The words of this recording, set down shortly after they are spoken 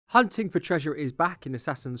Hunting for treasure is back in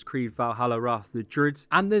Assassin's Creed Valhalla Wrath of the Druids,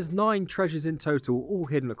 and there's 9 treasures in total, all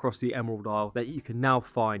hidden across the Emerald Isle that you can now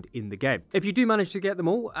find in the game. If you do manage to get them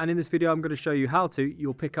all, and in this video I'm going to show you how to,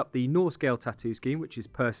 you'll pick up the Norse-Gael Tattoo scheme, which is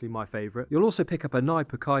personally my favourite. You'll also pick up a Nai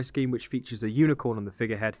Pucai scheme, which features a unicorn on the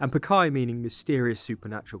figurehead, and Pucai meaning mysterious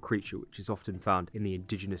supernatural creature, which is often found in the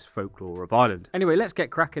indigenous folklore of Ireland. Anyway, let's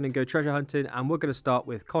get cracking and go treasure hunting, and we're going to start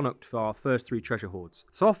with Connacht for our first 3 treasure hoards.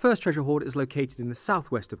 So our first treasure hoard is located in the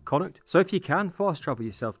southwest of Connacht, so if you can, fast travel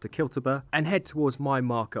yourself to Kiltibur and head towards my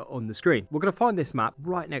marker on the screen. We're going to find this map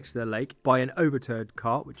right next to the lake by an overturned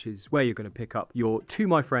cart, which is where you're going to pick up your To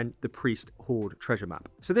My Friend the Priest Hoard treasure map.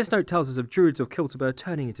 So this note tells us of Druids of Kiltibur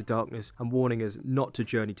turning into darkness and warning us not to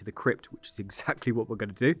journey to the crypt, which is exactly what we're going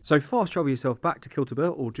to do. So fast travel yourself back to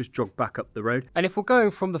Kiltibur or just jog back up the road. And if we're going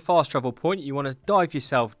from the fast travel point, you want to dive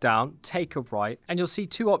yourself down, take a right, and you'll see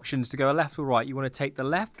 2 options to go left or right. You want to take the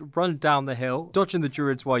left, run down the hill, dodging the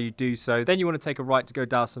Druids while you do so. Then you want to take a right to go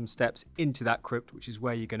down some steps into that crypt, which is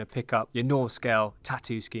where you're going to pick up your Norse-Gael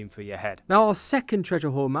tattoo scheme for your head. Now our second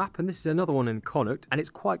treasure hoard map, and this is another one in Connacht, and it's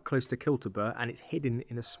quite close to Kiltibur, and it's hidden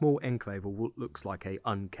in a small enclave of what looks like a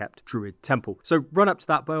unkept Druid temple. So run up to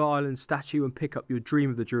that Bow Island statue and pick up your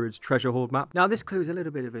Dream of the Druids treasure hoard map. Now this clue is a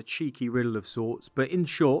little bit of a cheeky riddle of sorts, but in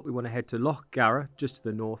short, we want to head to Loch Garra, just to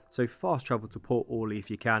the north, so fast travel to Port Orley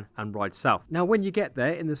if you can, and ride south. Now when you get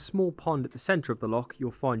there, in the small pond at the centre of the loch,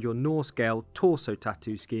 you'll find your Norse-Gael torso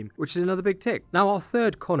tattoo scheme, which is another big tick. Now our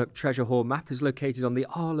third Connacht treasure hoard map is located on the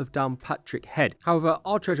Isle of Downpatrick Head. However,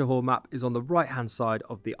 our treasure hoard map is on the right hand side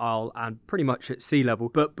of the isle and pretty much at sea level,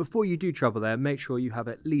 but before you do travel there, make sure you have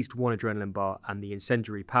at least 1 adrenaline bar and the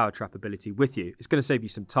incendiary power trap ability with you. It's going to save you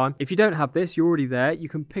some time. If you don't have this, you're already there, you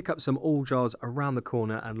can pick up some all jars around the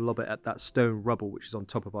corner and lob it at that stone rubble which is on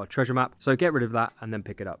top of our treasure map, so get rid of that and then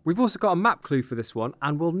pick it up. We've also got a map clue for this one,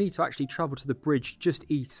 and we'll need to actually travel to the bridge just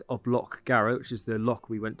east of Loch Garra, which is the loch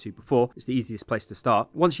we went to before. It's the easiest place to start.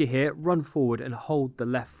 Once you're here, run forward and hold the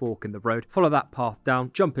left fork in the road, follow that path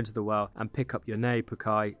down, jump into the well and pick up your Na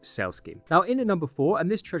Pucai Sail scheme. Now in at number 4, and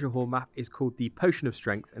this treasure hoard map is called the Potion of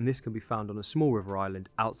Strength, and this can be found on a small river island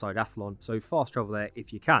outside Athlone, so fast travel there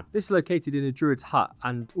if you can. This is located in a druid's hut,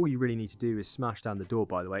 and all you really need to do is smash down the door,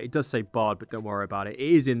 by the way. It does say barred, but don't worry about it.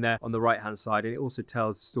 It is in there on the right hand side, and it also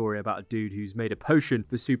tells a story about a dude who's made a potion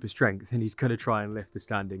for super strength, and he's going to try and lift the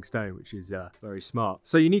standing stone, which is very smart.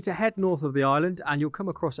 So you need to head north of the island, and you'll come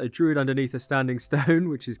across a druid underneath a standing stone,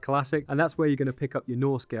 which is classic, and that's where you're going to pick up your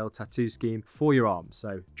Norse-Gael tattoo scheme for your arm.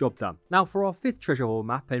 So job done. Now for our 5th treasure hoard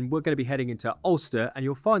map, and we're going to be heading into Ulster, and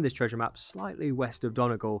you'll find this treasure map slightly west of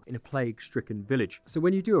Donegal in a plague-stricken village. So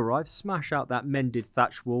when you do arrive, smash out that mended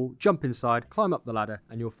thatch wall, jump inside, climb up the ladder,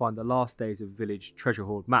 and you'll find the last days of Village Treasure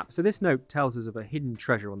Hoard Map. So this note tells us of a hidden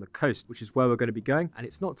treasure on the coast, which is where we're going to be going, and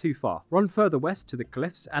it's not too far. Run further west to the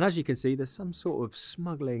cliffs, and as you can see, there's some sort of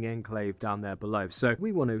smuggling enclave down there below. So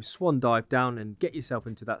we want to swan dive down and get yourself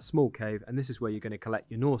into that small cave, and this is where you're going to collect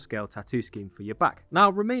your Norse-Gael tattoo scheme for your back. Now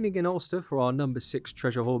remaining in Ulster for our number 6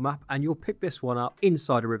 treasure hoard map, and you'll pick this one up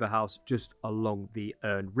inside a river house just along the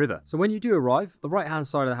Erne River. So when you do arrive, the right hand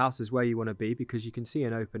side of the house is where you want to be, because you can see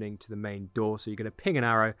an opening to the main door, so you're going to ping an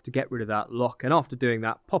arrow to get rid of that lock, and after doing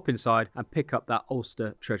that, pop inside and pick up that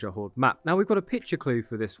Ulster Treasure Hoard map. Now we've got a picture clue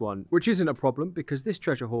for this one, which isn't a problem because this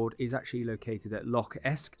treasure hoard is actually located at Loch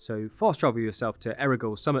Esk, so fast travel yourself to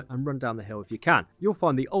Errigal Summit and run down the hill if you can. You'll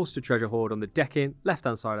find the Ulster Treasure Hoard on the deck-in, left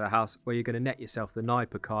hand side of the house, where you're going to net yourself the Na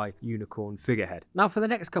Pucai Unicorn Figurehead. Now for the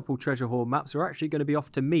next couple treasure hoard maps, we're actually going to be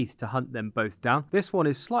off to Meath to hunt them both down. This one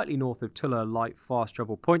is slightly north of Tulla Light fast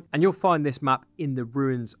travel point, and you'll find this map in the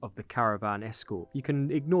ruins of the caravan escort. You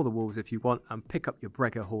can ignore the walls if you want and pick up your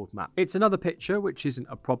Treasure Hoard map. It's another picture, which isn't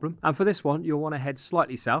a problem, and for this one you'll want to head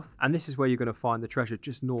slightly south, and this is where you're going to find the treasure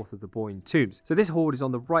just north of the Boyne tombs. So this hoard is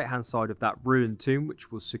on the right hand side of that ruined tomb,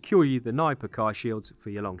 which will secure you the Nai Pucai shields for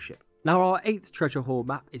your longship. Now our 8th treasure hoard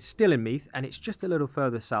map is still in Meath, and it's just a little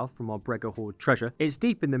further south from our Treasure Hoard treasure. It's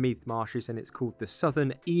deep in the Meath marshes, and it's called the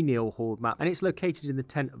Southern Eneal Hoard map, and it's located in the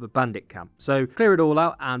tent of a bandit camp. So clear it all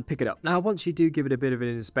out and pick it up. Now once you do give it a bit of an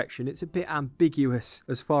inspection, it's a bit ambiguous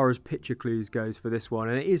as far as picture clues goes for this one,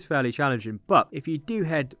 and it is fairly challenging, but if you do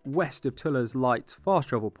head west of Tulla's Light fast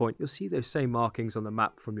travel point, you'll see those same markings on the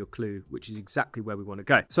map from your clue, which is exactly where we want to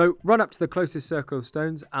go. So run up to the closest circle of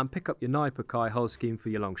stones and pick up your Na Pucai hull scheme for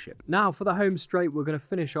your longship. Now for the home straight, we're going to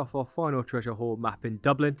finish off our final treasure hoard map in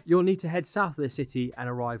Dublin. You'll need to head south of the city and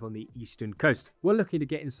arrive on the eastern coast. We're looking to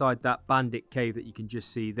get inside that bandit cave that you can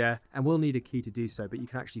just see there, and we'll need a key to do so, but you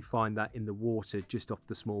can actually find that in the water just off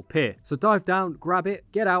the small pier. So dive down, grab it,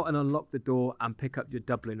 get out and unlock the door and pick up your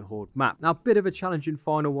Dublin hoard map. Now, a bit of a challenging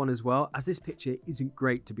final one as well, as this picture isn't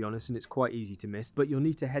great to be honest, and it's quite easy to miss, but you'll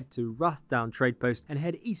need to head to Rathdown Trade Post and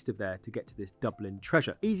head east of there to get to this Dublin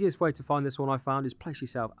treasure. Easiest way to find this one I found is place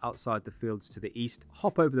yourself outside the fields to the east,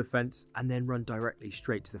 hop over the fence and then run directly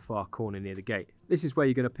straight to the far corner near the gate. This is where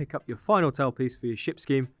you're going to pick up your final tailpiece for your ship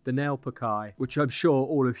scheme, the Na Pucai, which I'm sure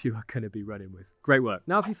all of you are going to be running with. Great work.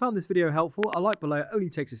 Now, if you found this video helpful, a like below only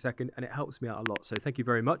takes a second and it helps me out a lot, so thank you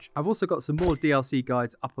very much. I've also got some more DLC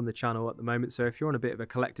guides up on the channel at the moment, so if you're on a bit of a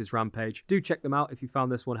collector's rampage, do check them out if you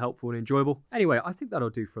found this one helpful and enjoyable. Anyway, I think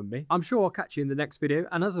that'll do from me. I'm sure I'll catch you in the next video,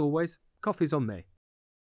 and as always, coffee's on me.